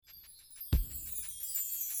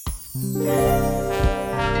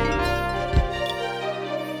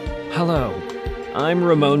Hello, I'm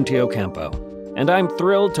Ramon Tiocampo, and I'm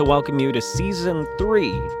thrilled to welcome you to Season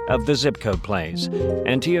 3 of the Zip Code Plays,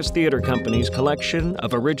 Antilla's Theater Company's collection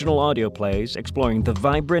of original audio plays exploring the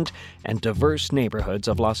vibrant and diverse neighborhoods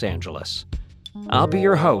of Los Angeles. I'll be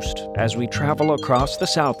your host as we travel across the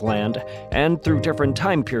Southland and through different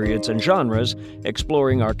time periods and genres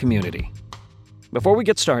exploring our community. Before we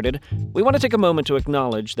get started, we want to take a moment to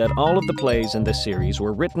acknowledge that all of the plays in this series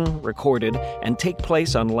were written, recorded, and take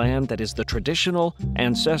place on land that is the traditional,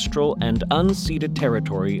 ancestral, and unceded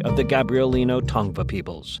territory of the Gabrielino Tongva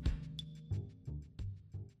peoples.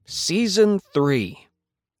 Season 3.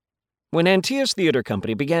 When Antilla's Theater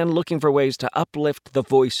Company began looking for ways to uplift the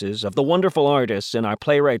voices of the wonderful artists in our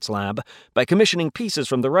Playwrights Lab by commissioning pieces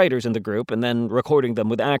from the writers in the group and then recording them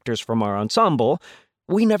with actors from our ensemble,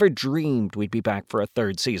 we never dreamed we'd be back for a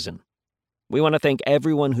third season. We want to thank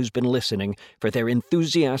everyone who's been listening for their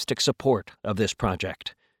enthusiastic support of this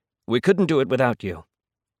project. We couldn't do it without you.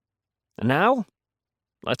 And now,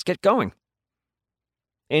 let's get going.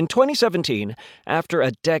 In 2017, after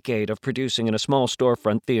a decade of producing in a small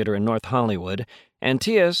storefront theater in North Hollywood,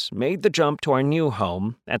 Antilla's made the jump to our new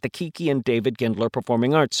home at the Kiki and David Gindler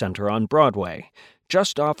Performing Arts Center on Broadway,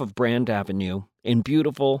 just off of Brand Avenue in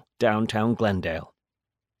beautiful downtown Glendale.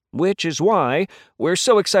 Which is why we're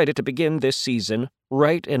so excited to begin this season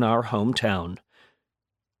right in our hometown.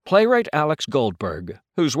 Playwright Alex Goldberg,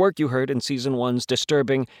 whose work you heard in Season 1's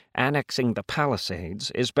disturbing Annexing the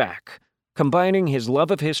Palisades, is back, combining his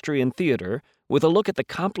love of history and theater with a look at the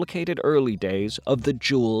complicated early days of the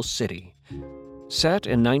Jewel City. Set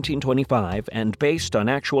in 1925 and based on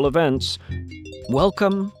actual events,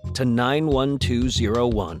 welcome to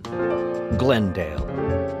 91201, Glendale,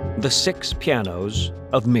 the 6 pianos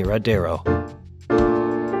of Miradero.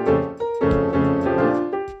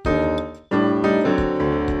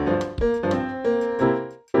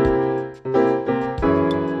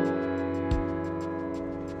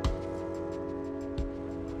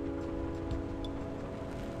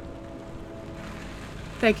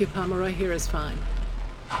 Thank you, Pomeroy. Here is fine.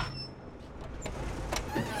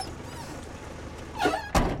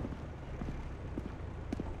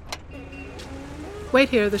 Wait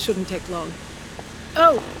here. This shouldn't take long.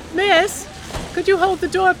 Oh, miss! Could you hold the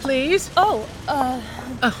door, please? Of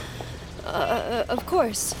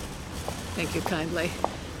course. Thank you kindly.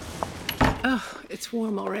 Oh, it's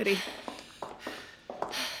warm already.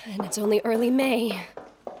 And it's only early May.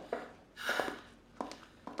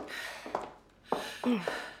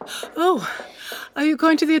 Oh, are you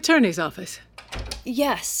going to the attorney's office?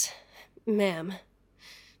 Yes, ma'am.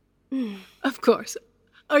 Of course.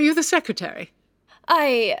 Are you the secretary?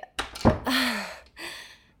 I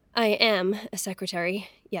am a secretary,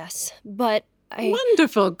 yes, but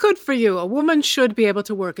Wonderful. Good for you. A woman should be able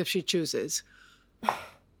to work if she chooses.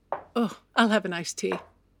 Oh, I'll have an iced tea.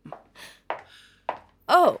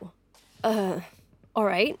 Oh, all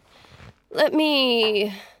right. Let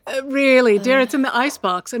me... Really, dear, it's in the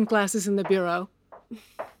icebox and glasses in the bureau.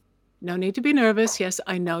 No need to be nervous. Yes,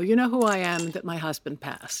 I know you know who I am and that my husband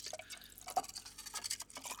passed.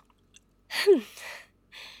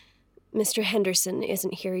 Mr. Henderson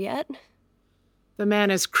isn't here yet. The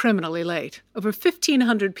man is criminally late. Over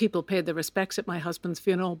 1,500 people paid their respects at my husband's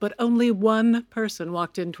funeral, but only one person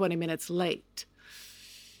walked in 20 minutes late.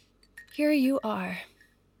 Here you are.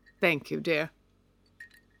 Thank you, dear.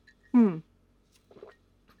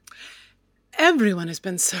 Everyone has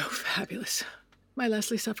been so fabulous. My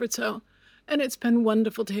Leslie suffered so, and it's been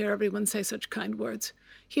wonderful to hear everyone say such kind words.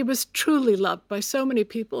 He was truly loved by so many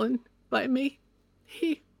people and by me.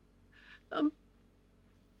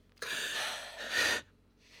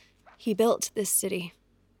 He built this city.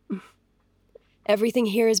 Everything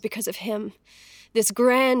here is because of him. This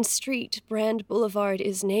grand street, Brand Boulevard,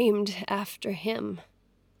 is named after him.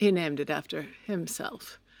 He named it after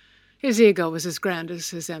himself. His ego was as grand as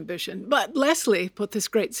his ambition. But Leslie put this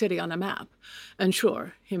great city on a map. And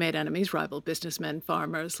sure, he made enemies, rival businessmen,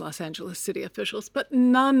 farmers, Los Angeles city officials, but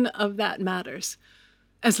none of that matters.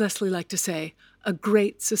 As Leslie liked to say, a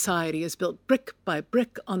great society is built brick by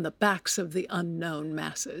brick on the backs of the unknown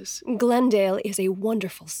masses. Glendale is a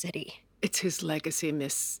wonderful city. It's his legacy,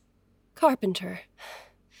 Miss... Carpenter.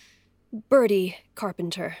 Bertie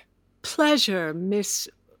Carpenter. Pleasure, Miss...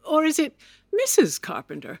 Or is it Mrs.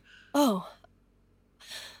 Carpenter? Oh.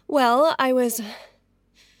 Well,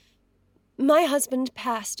 my husband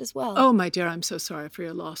passed as well. Oh, my dear, I'm so sorry for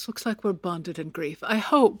your loss. Looks like we're bonded in grief. I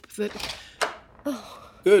hope that... Oh.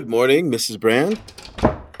 Good morning, Mrs. Brand.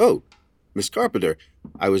 Oh, Miss Carpenter.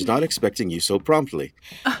 I was not expecting you so promptly.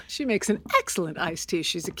 She makes an excellent iced tea.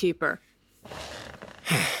 She's a keeper.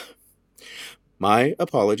 My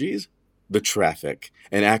apologies. The traffic.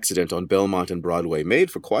 An accident on Belmont and Broadway made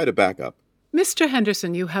for quite a backup. Mr.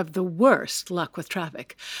 Henderson, you have the worst luck with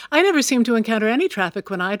traffic. I never seem to encounter any traffic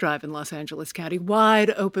when I drive in Los Angeles County.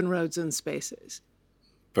 Wide open roads and spaces.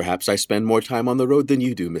 Perhaps I spend more time on the road than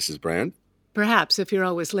you do, Mrs. Brand. Perhaps if you're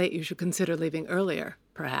always late, you should consider leaving earlier.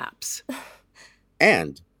 Perhaps.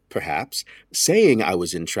 And, perhaps, saying I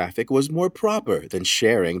was in traffic was more proper than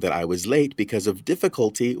sharing that I was late because of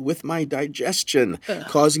difficulty with my digestion,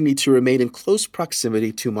 causing me to remain in close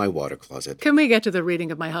proximity to my water closet. Can we get to the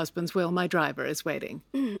reading of my husband's will? My driver is waiting.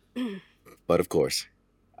 But of course,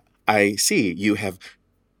 I see you have...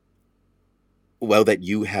 Well, that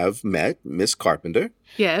you have met Miss Carpenter.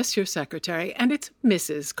 Yes, your secretary, and it's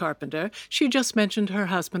Mrs. Carpenter. She just mentioned her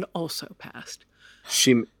husband also passed.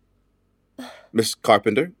 Miss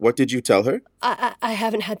Carpenter, what did you tell her? I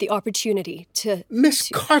haven't had the opportunity to... Miss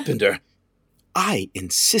Carpenter! I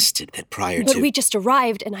insisted that prior to... But we just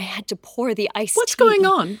arrived and I had to pour the iced tea. What's going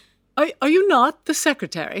on? Are you not the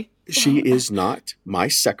secretary? She is not my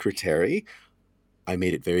secretary. I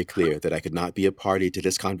made it very clear that I could not be a party to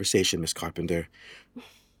this conversation, Miss Carpenter.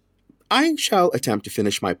 I shall attempt to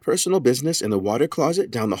finish my personal business in the water closet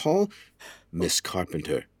down the hall. Miss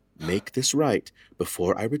Carpenter, make this right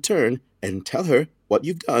before I return and tell her what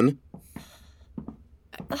you've done.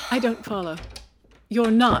 I don't follow.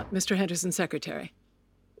 You're not Mr. Henderson's secretary.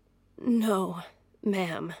 No,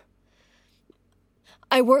 ma'am.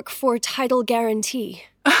 I work for Title Guarantee.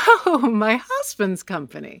 Oh, my husband's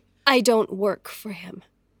company. I don't work for him.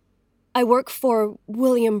 I work for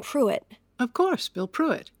William Pruitt. Of course, Bill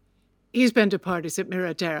Pruitt. He's been to parties at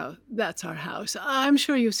Miradero. That's our house. I'm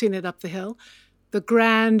sure you've seen it up the hill. The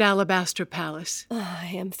Grand Alabaster Palace.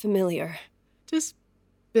 I am familiar. Does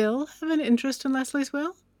Bill have an interest in Leslie's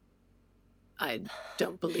will? I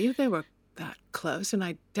don't believe they were that close, and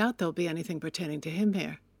I doubt there'll be anything pertaining to him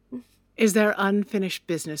here. Is there unfinished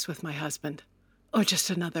business with my husband? Or just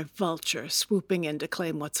another vulture swooping in to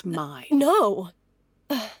claim what's mine? No.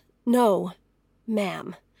 No,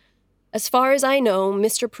 ma'am. As far as I know,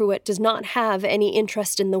 Mr. Pruitt does not have any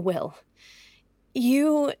interest in the will.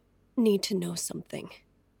 You need to know something.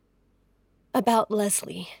 About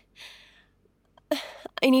Leslie.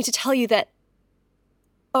 I need to tell you that...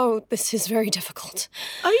 Oh, this is very difficult.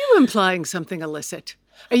 Are you implying something illicit?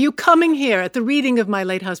 Are you coming here at the reading of my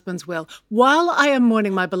late husband's will while I am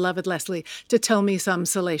mourning my beloved Leslie to tell me some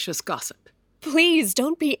salacious gossip? Please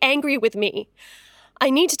don't be angry with me. I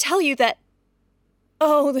need to tell you that...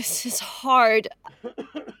 Oh, this is hard.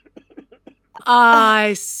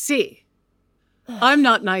 I see. I'm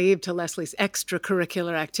not naive to Leslie's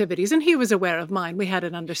extracurricular activities, and he was aware of mine. We had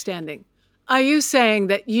an understanding. Are you saying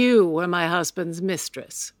that you were my husband's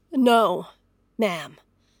mistress? No, ma'am.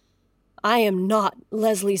 I am not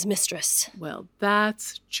Leslie's mistress. Well,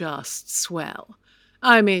 that's just swell.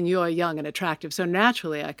 I mean, you're young and attractive, so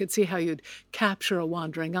naturally I could see how you'd capture a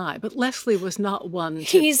wandering eye. But Leslie was not one to...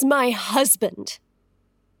 He's my husband.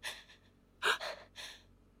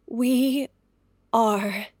 We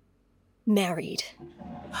are married.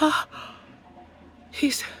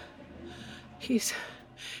 He's...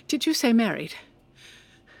 Did you say married?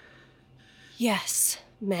 Yes,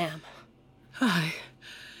 ma'am. I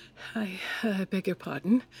beg your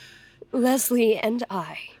pardon. Leslie and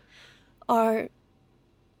I are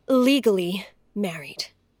legally married.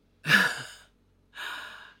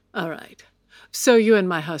 All right. So you and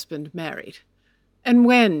my husband married. And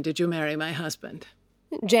when did you marry my husband?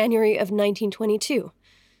 January of 1922.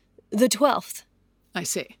 The 12th. I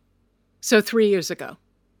see. So 3 years ago.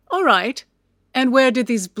 All right. And where did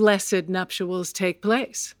these blessed nuptials take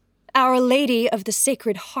place? Our Lady of the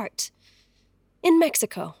Sacred Heart. In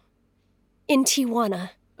Mexico. In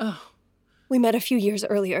Tijuana. Oh. We met a few years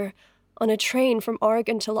earlier, on a train from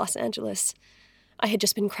Oregon to Los Angeles. I had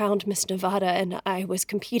just been crowned Miss Nevada, and I was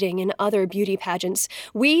competing in other beauty pageants.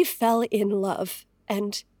 We fell in love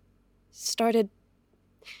and started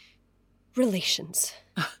relations.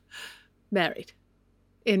 Married.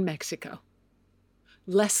 In Mexico.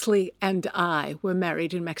 Leslie and I were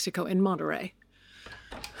married in Mexico, in Monterey.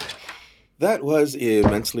 That was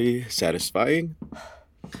immensely satisfying.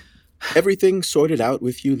 Everything sorted out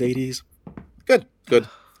with you ladies? Good, good.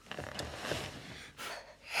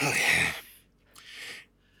 Oh, yeah.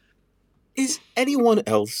 Is anyone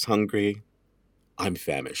else hungry? I'm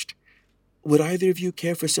famished. Would either of you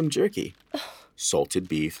care for some jerky? Salted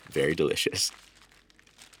beef, very delicious.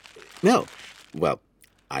 No. Well,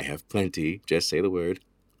 I have plenty. Just say the word.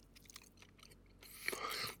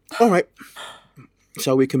 All right.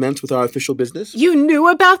 Shall we commence with our official business? You knew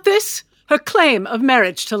about this? Her claim of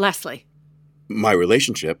marriage to Leslie. My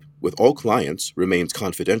relationship with all clients remains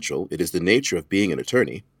confidential. It is the nature of being an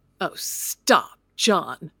attorney. Oh, stop,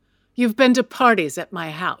 John. You've been to parties at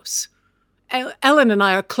my house. Ellen and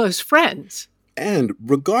I are close friends. And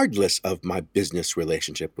regardless of my business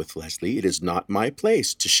relationship with Leslie, it is not my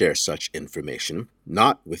place to share such information.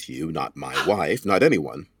 Not with you, not my wife, not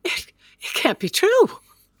anyone. It can't be true.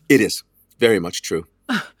 It is very much true.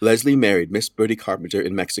 Leslie married Miss Bertie Carpenter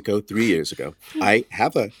in Mexico 3 years ago. I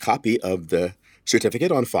have a copy of the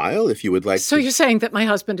certificate on file if you would like So you're saying that my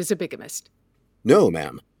husband is a bigamist? No,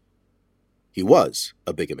 ma'am. He was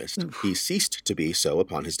a bigamist. He ceased to be so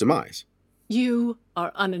upon his demise. You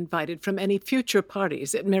are uninvited from any future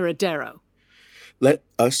parties at Miradero. Let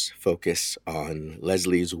us focus on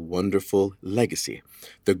Leslie's wonderful legacy.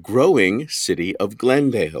 The growing city of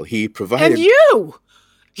Glendale. He provided... And you!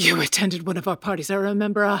 You attended one of our parties. I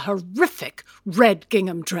remember a horrific red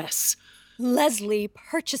gingham dress. Leslie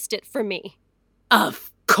purchased it for me.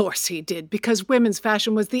 Of course he did, because women's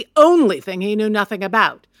fashion was the only thing he knew nothing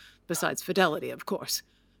about. Besides fidelity, of course.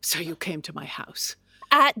 So you came to my house.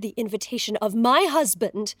 At the invitation of my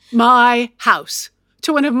husband. My house.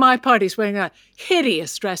 To one of my parties wearing a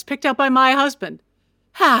hideous dress picked out by my husband.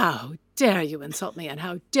 How dare you insult me, and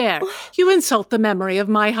how dare you insult the memory of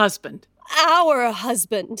my husband? Our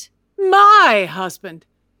husband. My husband.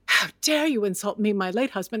 How dare you insult me, my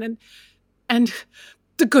late husband, and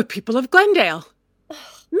the good people of Glendale.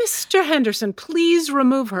 Mr. Henderson, please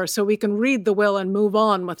remove her so we can read the will and move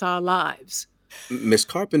on with our lives. Miss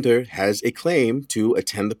Carpenter has a claim to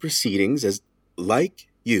attend the proceedings as, like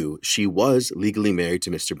you, she was legally married to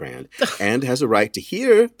Mr. Brand and has a right to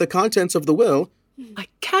hear the contents of the will. I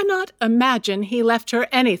cannot imagine he left her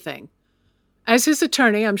anything. As his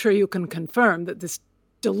attorney, I'm sure you can confirm that this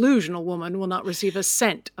delusional woman will not receive a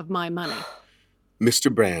cent of my money.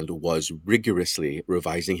 Mr. Brand was rigorously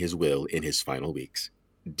revising his will in his final weeks.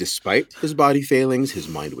 Despite his body failings, his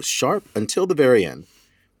mind was sharp until the very end.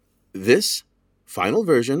 This final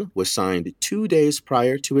version was signed 2 days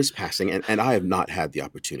prior to his passing, and I have not had the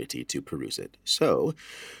opportunity to peruse it. So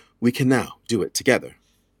we can now do it together.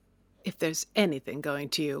 If there's anything going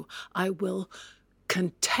to you, I will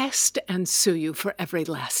contest and sue you for every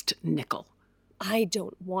last nickel. I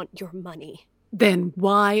don't want your money. Then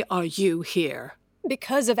why are you here?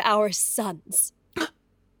 Because of our sons.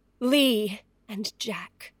 Lee and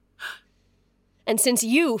Jack. And since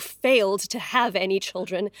you failed to have any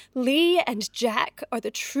children, Lee and Jack are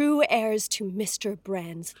the true heirs to Mr.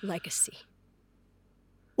 Brand's legacy.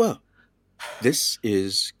 Well, this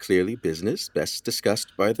is clearly business best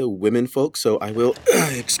discussed by the women folk, so I will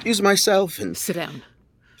excuse myself and... Sit down.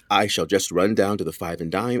 I shall just run down to the 5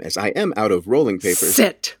 and dime as I am out of rolling papers.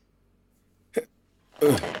 Sit.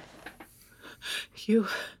 You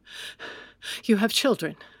have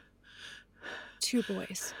children. 2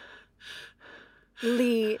 boys.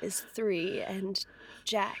 Lee is 3 and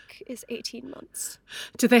Jack is 18 months.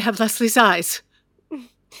 Do they have Leslie's eyes?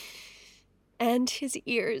 And his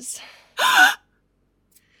ears.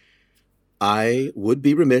 I would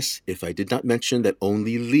be remiss if I did not mention that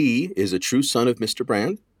only Lee is a true son of Mr.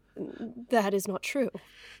 Brand. That is not true.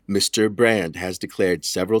 Mr. Brand has declared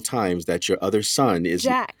several times that your other son is...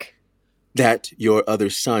 Jack. That your other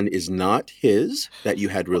son is not his, that you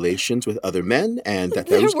had relations with other men, and that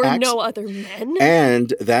those There were acts... no other men.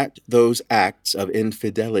 And that those acts of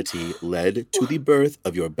infidelity led to the birth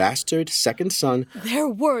of your bastard second son. There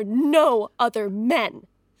were no other men.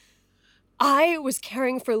 I was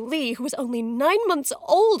caring for Lee, who was only 9 months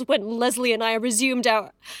old when Leslie and I resumed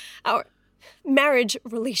our marriage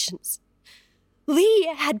relations. Lee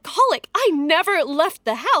had colic. I never left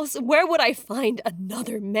the house. Where would I find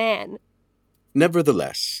another man?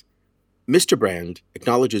 Nevertheless, Mr. Brand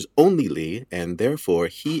acknowledges only Lee, and therefore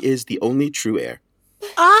he is the only true heir.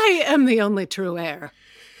 I am the only true heir.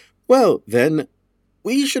 Well, then,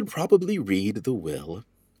 we should probably read the will.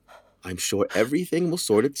 I'm sure everything will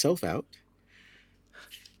sort itself out.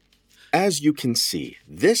 As you can see,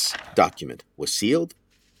 this document was sealed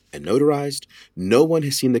and notarized. No one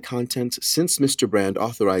has seen the contents since Mr. Brand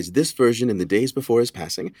authorized this version in the days before his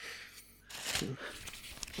passing.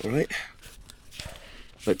 All right.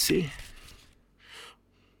 Let's see.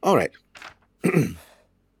 All right.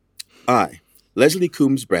 I, Leslie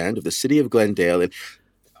Coombs Brand of the city of Glendale, and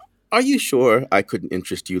are you sure I couldn't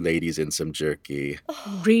interest you ladies in some jerky?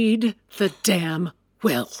 Read the damn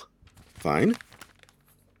will. Fine.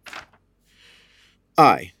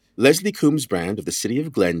 I, Leslie Coombs Brand of the city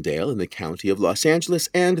of Glendale in the county of Los Angeles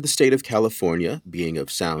and the state of California, being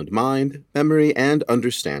of sound mind, memory, and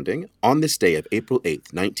understanding, on this day of April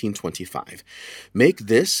 8th, 1925, make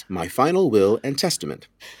this my final will and testament.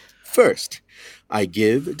 First, I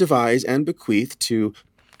give, devise, and bequeath to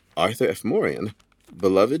Arthur F. Morian,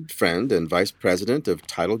 beloved friend and vice president of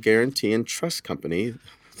Title Guarantee and Trust Company,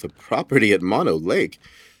 the property at Mono Lake.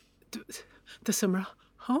 The summer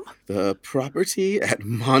home? The property at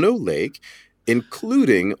Mono Lake,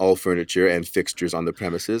 including all furniture and fixtures on the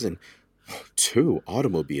premises, and 2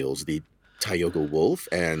 automobiles, the Tioga Wolf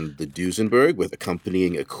and the Duesenberg with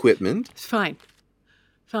accompanying equipment. Fine.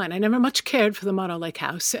 I never much cared for the Mono Lake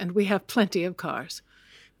house, and we have plenty of cars.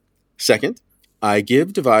 Second, I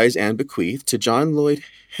give, devise, and bequeath to John Lloyd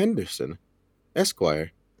Henderson,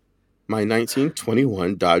 Esquire, my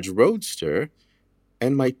 1921 Dodge Roadster,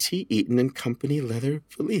 and my T. Eaton and Company leather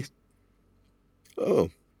valise. Oh,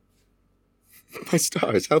 my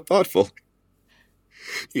stars, how thoughtful.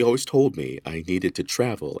 He always told me I needed to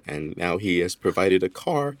travel, and now he has provided a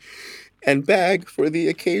car and bag for the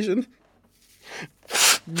occasion.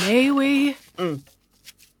 May we?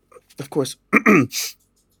 Of course.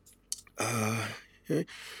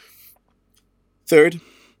 Third,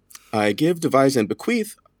 I give, devise, and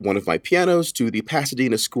bequeath one of my pianos to the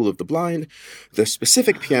Pasadena School of the Blind. The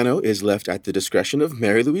specific piano is left at the discretion of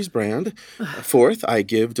Mary Louise Brand. Fourth, I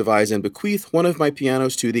give, devise, and bequeath one of my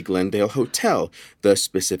pianos to the Glendale Hotel. The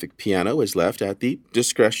specific piano is left at the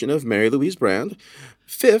discretion of Mary Louise Brand.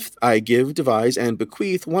 Fifth, I give, devise, and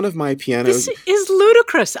bequeath one of my pianos... This is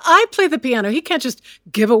ludicrous. I play the piano. He can't just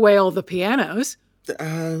give away all the pianos.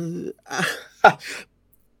 It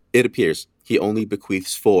appears he only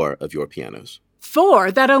bequeaths 4 of your pianos.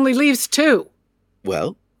 4? That only leaves 2.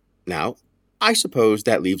 Well, now, I suppose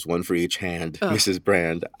that leaves 1 for each hand, Mrs.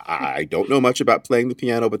 Brand. I don't know much about playing the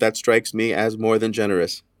piano, but that strikes me as more than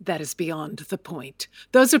generous. That is beyond the point.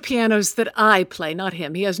 Those are pianos that I play, not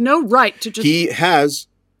him. He has no right to just... He has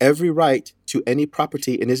every right to any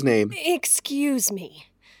property in his name. Excuse me,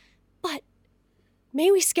 but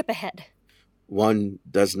may we skip ahead? One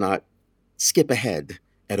does not skip ahead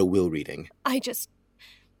at a will reading.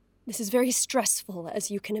 This is very stressful,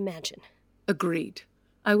 as you can imagine. Agreed.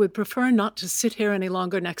 I would prefer not to sit here any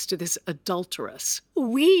longer next to this adulteress.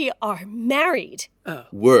 We are married.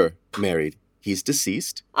 Were married. He's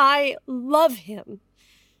deceased. I love him,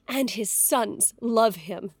 and his sons love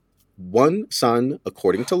him. 1 son,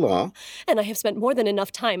 according to law. And I have spent more than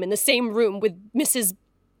enough time in the same room with Mrs.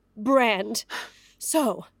 Brand.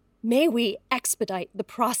 So, may we expedite the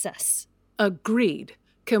process? Agreed.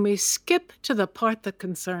 Can we skip to the part that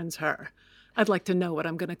concerns her? I'd like to know what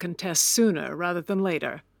I'm going to contest sooner rather than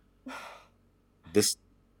later. This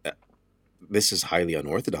is highly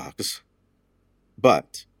unorthodox.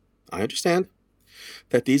 But I understand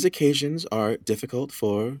that these occasions are difficult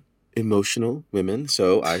for emotional women,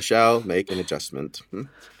 so I shall make an adjustment.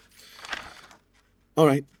 All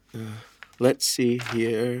right. Let's see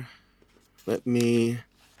here. Let me...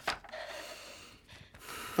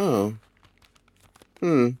 Oh.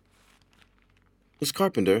 Miss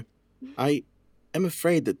Carpenter, I am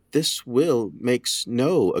afraid that this will makes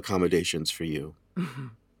no accommodations for you.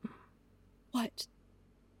 What?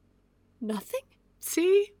 Nothing?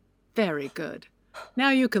 See? Very good. Now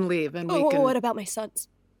you can leave and we can... What about my sons?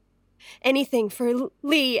 Anything for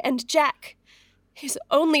Lee and Jack. His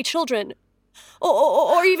only children.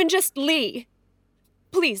 Or even just Lee.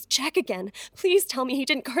 Please, Jack again. Please tell me he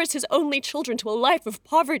didn't curse his only children to a life of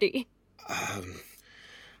poverty.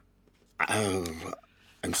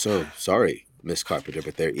 I'm so sorry, Miss Carpenter,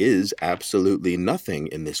 but there is absolutely nothing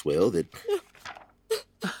in this will that...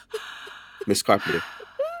 Miss Carpenter.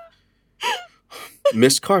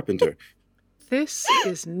 Miss Carpenter. This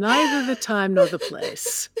is neither the time nor the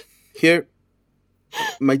place. Here,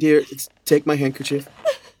 my dear, take my handkerchief.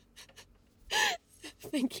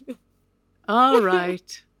 Thank you. All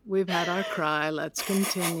right. We've had our cry. Let's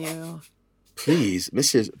continue. Please,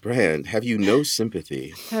 Mrs. Brand, have you no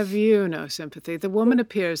sympathy? Have you no sympathy? The woman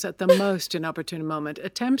appears at the most inopportune moment,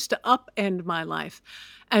 attempts to upend my life.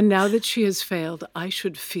 And now that she has failed, I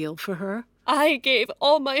should feel for her? I gave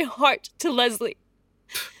all my heart to Leslie.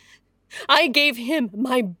 I gave him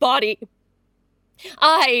my body.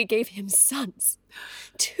 I gave him sons.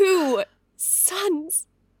 2 sons.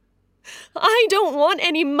 I don't want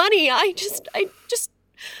any money. I just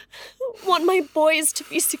want my boys to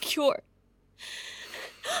be secure.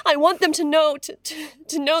 I want them to know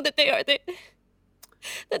to know that they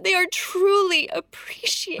are truly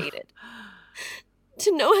appreciated.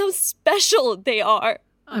 To know how special they are.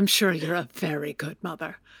 I'm sure you're a very good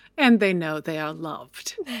mother, and they know they are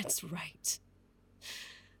loved. That's right.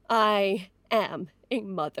 I am a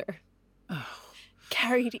mother. Oh.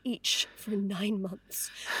 Carried each for 9 months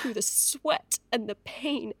through the sweat and the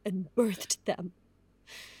pain and birthed them.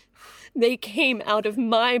 They came out of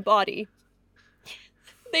my body.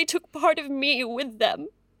 They took part of me with them.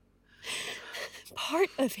 Part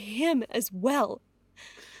of him as well.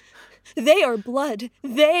 They are blood.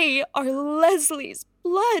 They are Leslie's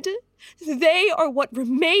blood. They are what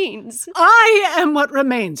remains. I am what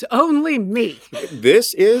remains. Only me.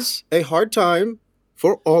 This is a hard time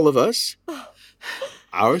for all of us.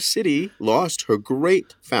 Our city lost her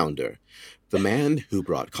great founder, the man who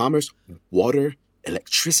brought commerce, water,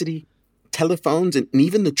 electricity, telephones, and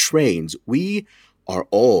even the trains. We are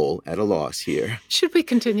all at a loss here. Should we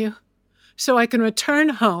continue? So I can return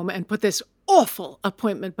home and put this awful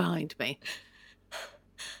appointment behind me.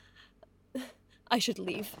 I should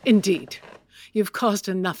leave. Indeed. You've caused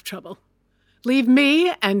enough trouble. Leave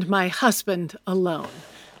me and my husband alone.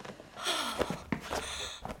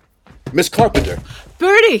 Miss Carpenter!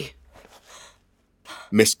 Bertie!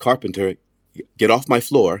 Miss Carpenter, get off my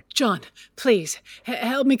floor. John, please,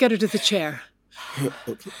 help me get her to the chair.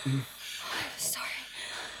 Sorry.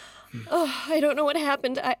 Oh, I don't know what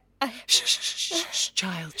happened. Shh,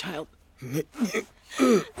 child.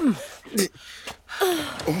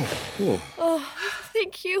 Oh,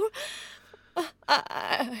 thank you.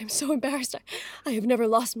 I'm so embarrassed. I have never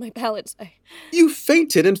lost my balance. You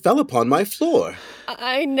fainted and fell upon my floor.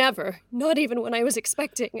 I never, not even when I was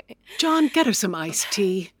expecting. John, get her some iced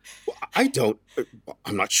tea.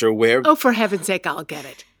 I'm not sure where. Oh, for heaven's sake, I'll get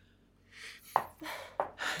it.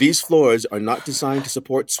 These floors are not designed to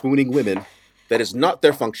support swooning women. That is not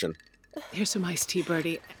their function. Here's some iced tea,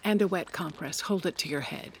 Bertie, and a wet compress. Hold it to your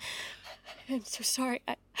head. I'm so sorry.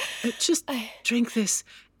 Just drink this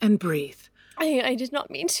and breathe. I did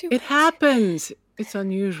not mean to. It happens. It's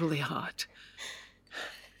unusually hot.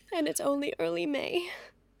 And it's only early May.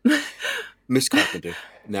 Miss Carpenter,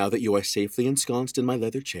 now that you are safely ensconced in my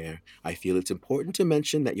leather chair, I feel it's important to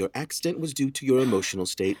mention that your accident was due to your emotional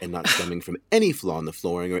state and not stemming from any flaw in the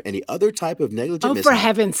flooring or any other type of negligent mishap. For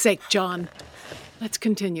heaven's sake, John. Let's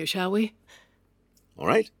continue, shall we? All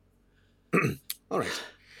right. All right.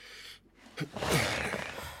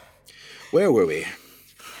 Where were we?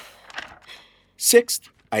 6th,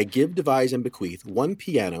 I give, devise, and bequeath 1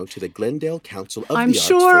 piano to the Glendale Council of the Arts. I'm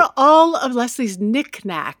sure all of Leslie's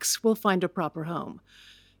knickknacks will find a proper home.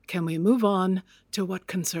 Can we move on to what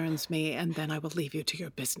concerns me, and then I will leave you to your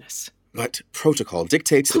business? But protocol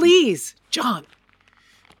dictates Please, John.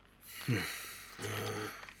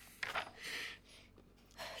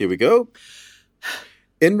 Here we go.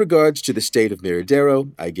 In regards to the state of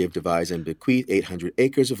Miradero, I give, devise, and bequeath 800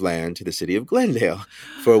 acres of land to the city of Glendale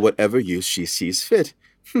for whatever use she sees fit.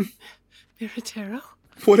 Miradero?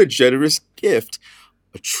 What a generous gift.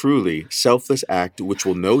 A truly selfless act which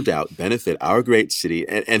will no doubt benefit our great city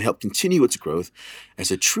and help continue its growth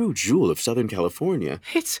as a true jewel of Southern California.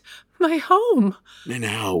 It's my home.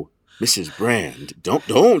 Now, Mrs. Brand,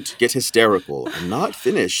 don't get hysterical. I'm not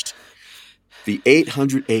finished. The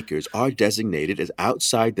 800 acres are designated as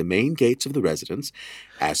outside the main gates of the residence.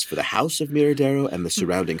 As for the house of Miradero and the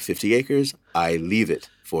surrounding 50 acres, I leave it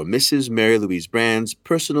for Mrs. Mary Louise Brand's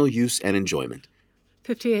personal use and enjoyment.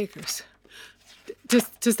 50 acres.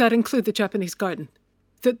 Does that include the Japanese garden?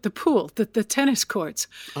 The pool? The tennis courts?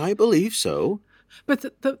 I believe so. But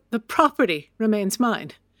the property remains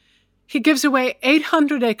mine. He gives away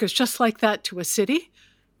 800 acres just like that to a city?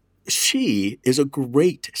 She is a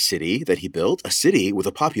great city that he built, a city with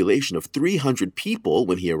a population of 300 people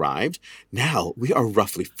when he arrived. Now we are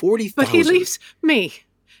roughly 40,000. But he leaves me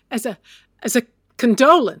as a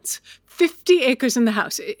condolence. 50 acres in the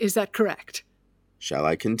house. Is that correct? Shall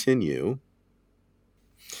I continue?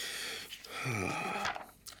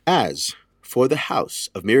 As for the house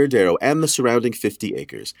of Miradero and the surrounding 50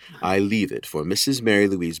 acres, I leave it for Mrs. Mary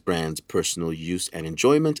Louise Brand's personal use and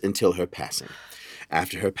enjoyment until her passing.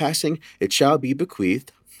 After her passing, it shall be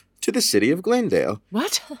bequeathed to the city of Glendale.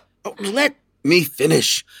 What? Oh, let me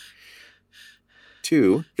finish.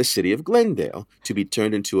 To the city of Glendale, to be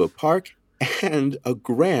turned into a park and a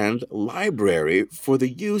grand library for the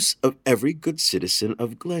use of every good citizen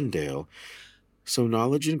of Glendale, so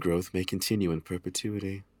knowledge and growth may continue in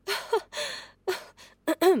perpetuity.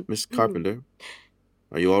 Miss Carpenter,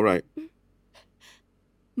 are you all right?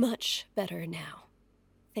 Much better now.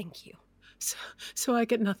 Thank you. So I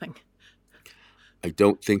get nothing. I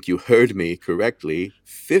don't think you heard me correctly.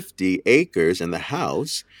 50 acres in the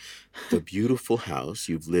house. The beautiful house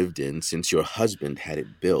you've lived in since your husband had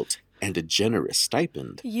it built. And a generous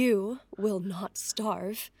stipend. You will not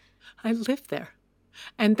starve. I live there.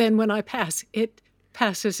 And then when I pass, it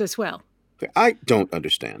passes as well. I don't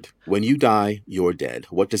understand. When you die, you're dead.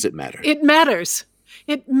 What does it matter? It matters.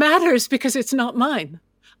 It matters because it's not mine.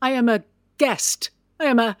 I am a guest. I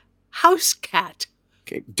am a house cat.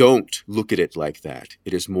 Okay, don't look at it like that.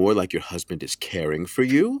 It is more like your husband is caring for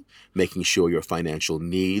you, making sure your financial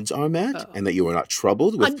needs are met, and that you are not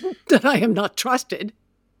troubled with... That I am not trusted.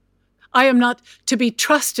 I am not to be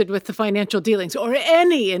trusted with the financial dealings or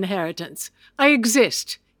any inheritance. I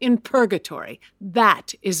exist in purgatory.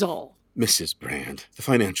 That is all. Mrs. Brand, the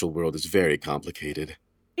financial world is very complicated.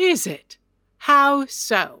 Is it? How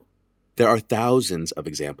so? There are thousands of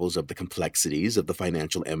examples of the complexities of the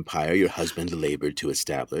financial empire your husband labored to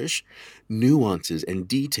establish, nuances and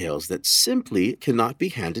details that simply cannot be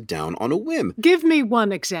handed down on a whim. Give me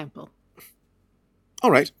one example.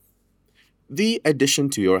 All right. The addition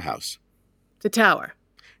to your house. The tower.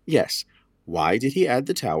 Yes. Why did he add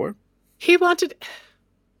the tower?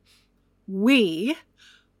 We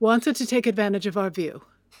wanted to take advantage of our view.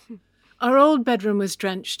 Our old bedroom was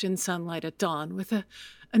drenched in sunlight at dawn. With a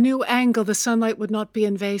new angle, the sunlight would not be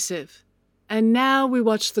invasive. And now we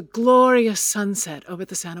watch the glorious sunset over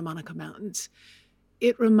the Santa Monica Mountains.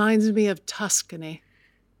 It reminds me of Tuscany.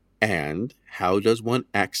 And how does one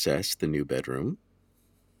access the new bedroom?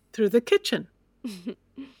 Through the kitchen.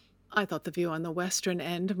 I thought the view on the western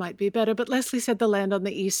end might be better, but Leslie said the land on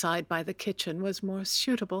the east side by the kitchen was more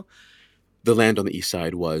suitable. The land on the east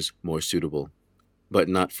side was more suitable, but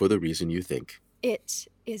not for the reason you think. It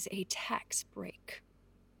is a tax break.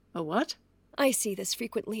 A what? I see this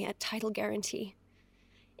frequently at title guarantee.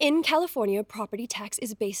 In California, property tax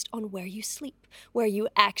is based on where you sleep, where you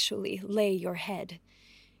actually lay your head.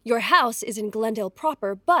 Your house is in Glendale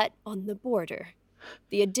proper, but on the border.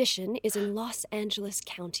 The addition is in Los Angeles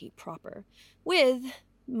County proper, with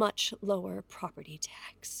much lower property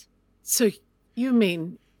tax. So you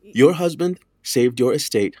mean... Your husband saved your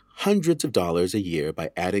estate hundreds of dollars a year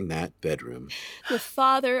by adding that bedroom. The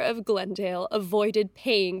father of Glendale avoided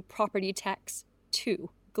paying property tax to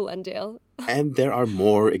Glendale. And there are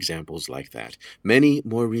more examples like that. Many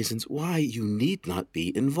more reasons why you need not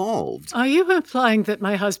be involved. Are you implying that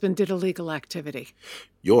my husband did illegal activity?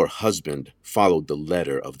 Your husband followed the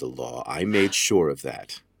letter of the law. I made sure of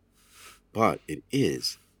that. But it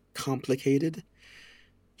is complicated.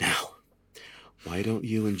 Now, why don't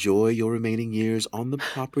you enjoy your remaining years on the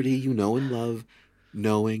property you know and love,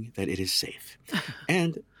 knowing that it is safe?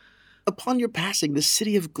 And upon your passing, the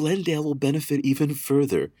city of Glendale will benefit even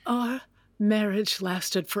further. Our marriage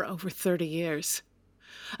lasted for over 30 years.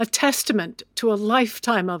 A testament to a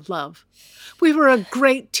lifetime of love. We were a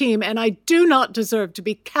great team, and I do not deserve to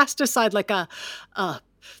be cast aside like a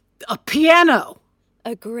piano.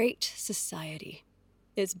 A great society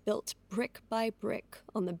is built brick by brick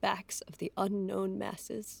on the backs of the unknown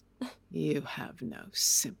masses. You have no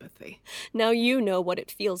sympathy. Now you know what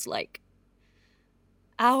it feels like.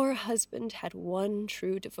 Our husband had one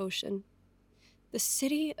true devotion, the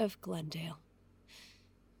city of Glendale.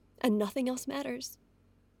 And nothing else matters.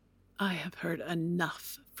 I have heard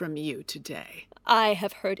enough from you today. I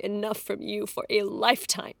have heard enough from you for a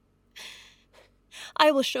lifetime.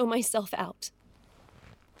 I will show myself out.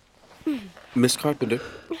 Miss Carpenter.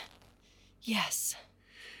 Yes.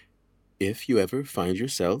 If you ever find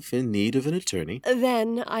yourself in need of an attorney...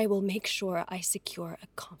 Then I will make sure I secure a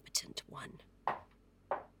competent one.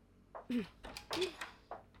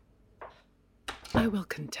 I will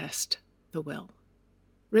contest the will.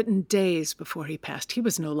 Written days before he passed, he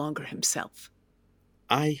was no longer himself.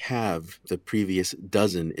 I have the previous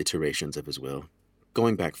dozen iterations of his will,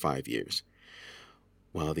 going back 5 years.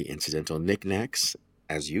 While the incidental knickknacks,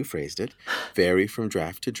 as you phrased it, vary from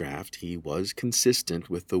draft to draft, he was consistent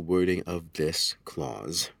with the wording of this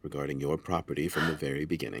clause regarding your property from the very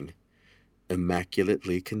beginning.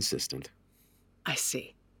 Immaculately consistent. I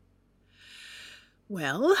see.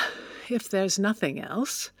 Well, if there's nothing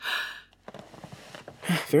else...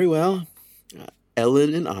 Very well.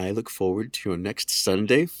 Ellen and I look forward to your next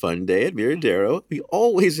Sunday fun day at Miradero. We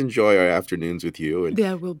always enjoy our afternoons with you. And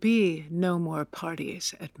there will be no more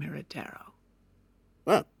parties at Miradero.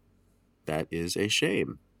 Well, that is a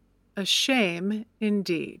shame. A shame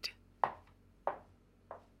indeed.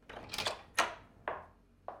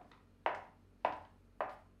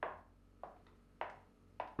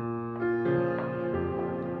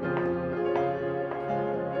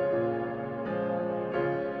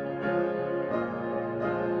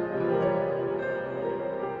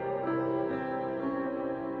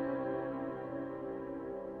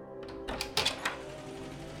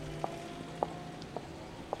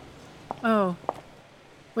 Oh,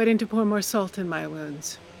 waiting to pour more salt in my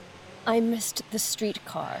wounds. I missed the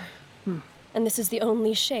streetcar. And this is the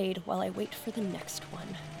only shade while I wait for the next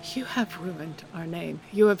one. You have ruined our name.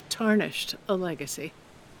 You have tarnished a legacy.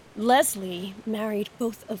 Leslie married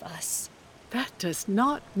both of us. That does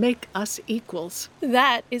not make us equals.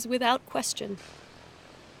 That is without question.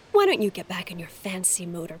 Why don't you get back in your fancy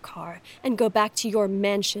motor car and go back to your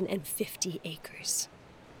mansion and 50 acres?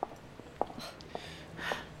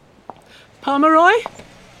 Pomeroy?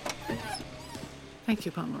 Thank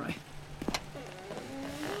you, Pomeroy.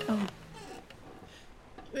 Oh.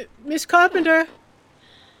 Miss Carpenter?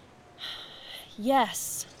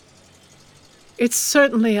 Yes. It's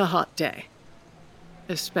certainly a hot day,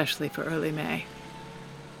 especially for early May.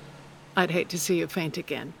 I'd hate to see you faint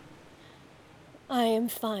again. I am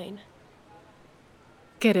fine.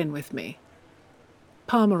 Get in with me.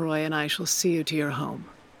 Pomeroy and I shall see you to your home.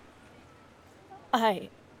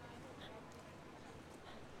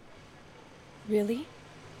 Really?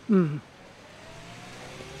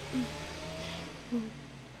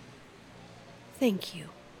 Thank you,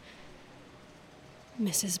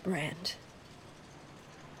 Mrs. Brand.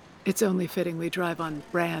 It's only fitting we drive on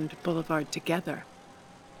Brand Boulevard together,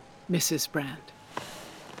 Mrs. Brand.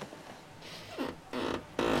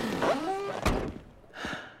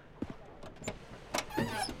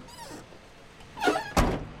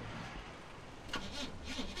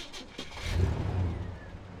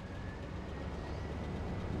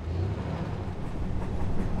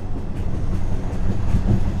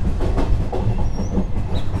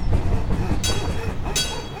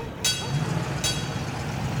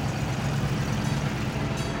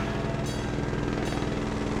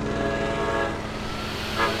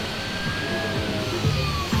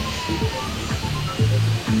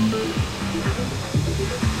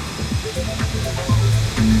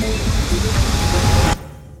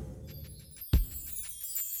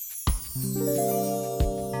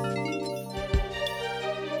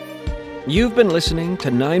 You've been listening to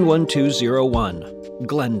 91201,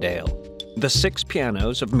 Glendale, The Six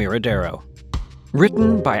Pianos of Miradero.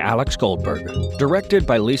 Written by Alex Goldberg, directed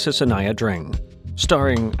by Lisa Sanaya Dring,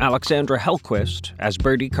 starring Alexandra Hellquist as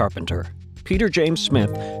Bertie Carpenter, Peter James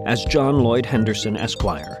Smith as John Lloyd Henderson,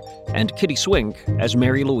 Esquire, and Kitty Swink as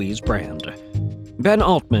Mary Louise Brand. Ben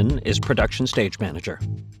Altman is production stage manager.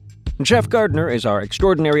 Jeff Gardner is our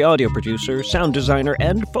extraordinary audio producer, sound designer,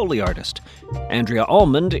 and Foley artist. Andrea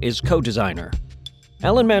Almond is co-designer.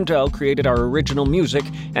 Ellen Mandel created our original music,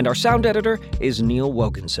 and our sound editor is Neil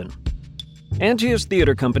Woganson. Antius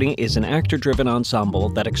Theater Company is an actor-driven ensemble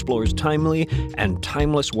that explores timely and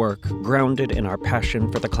timeless work grounded in our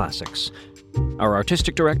passion for the classics. Our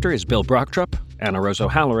artistic director is Bill Brochtrup, Anna Rose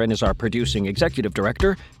O'Halloran is our producing executive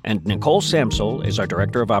director, and Nicole Samsel is our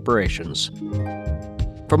director of operations.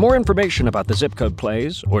 For more information about the Zip Code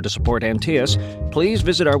Plays or to support Antius, please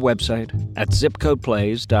visit our website at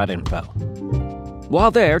zipcodeplays.info.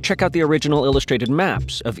 While there, check out the original illustrated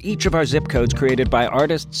maps of each of our zip codes created by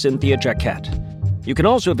artist Cynthia Jacquette. You can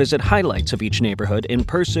also visit highlights of each neighborhood in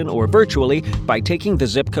person or virtually by taking the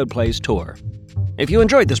Zip Code Plays tour. If you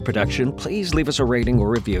enjoyed this production, please leave us a rating or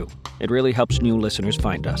review. It really helps new listeners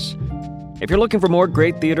find us. If you're looking for more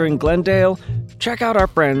great theater in Glendale, check out our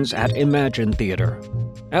friends at Imagine Theater,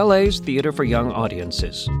 LA's theater for young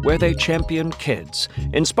audiences, where they champion kids,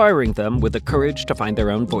 inspiring them with the courage to find their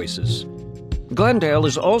own voices. Glendale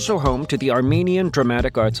is also home to the Armenian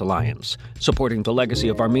Dramatic Arts Alliance, supporting the legacy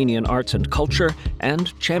of Armenian arts and culture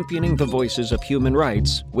and championing the voices of human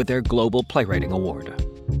rights with their Global Playwriting Award.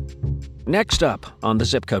 Next up on the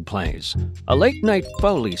Zip Code Plays, a late-night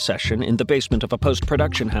Foley session in the basement of a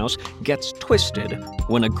post-production house gets twisted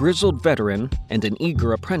when a grizzled veteran and an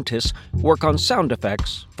eager apprentice work on sound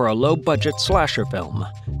effects for a low-budget slasher film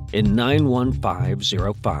in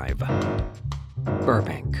 91505.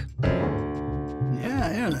 Burbank.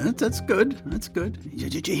 Yeah, that's good. That's good.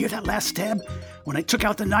 Did you hear that last stab? When I took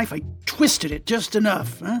out the knife, I twisted it just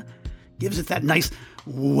enough, huh? Gives it that nice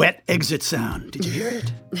wet exit sound. Did you hear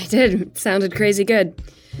it? I did. It sounded crazy good.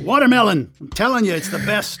 Watermelon. I'm telling you, it's the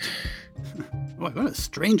best. What a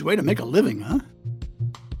strange way to make a living, huh?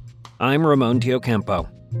 I'm Ramon Diocampo.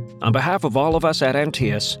 On behalf of all of us at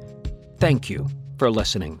Antius, thank you for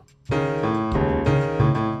listening.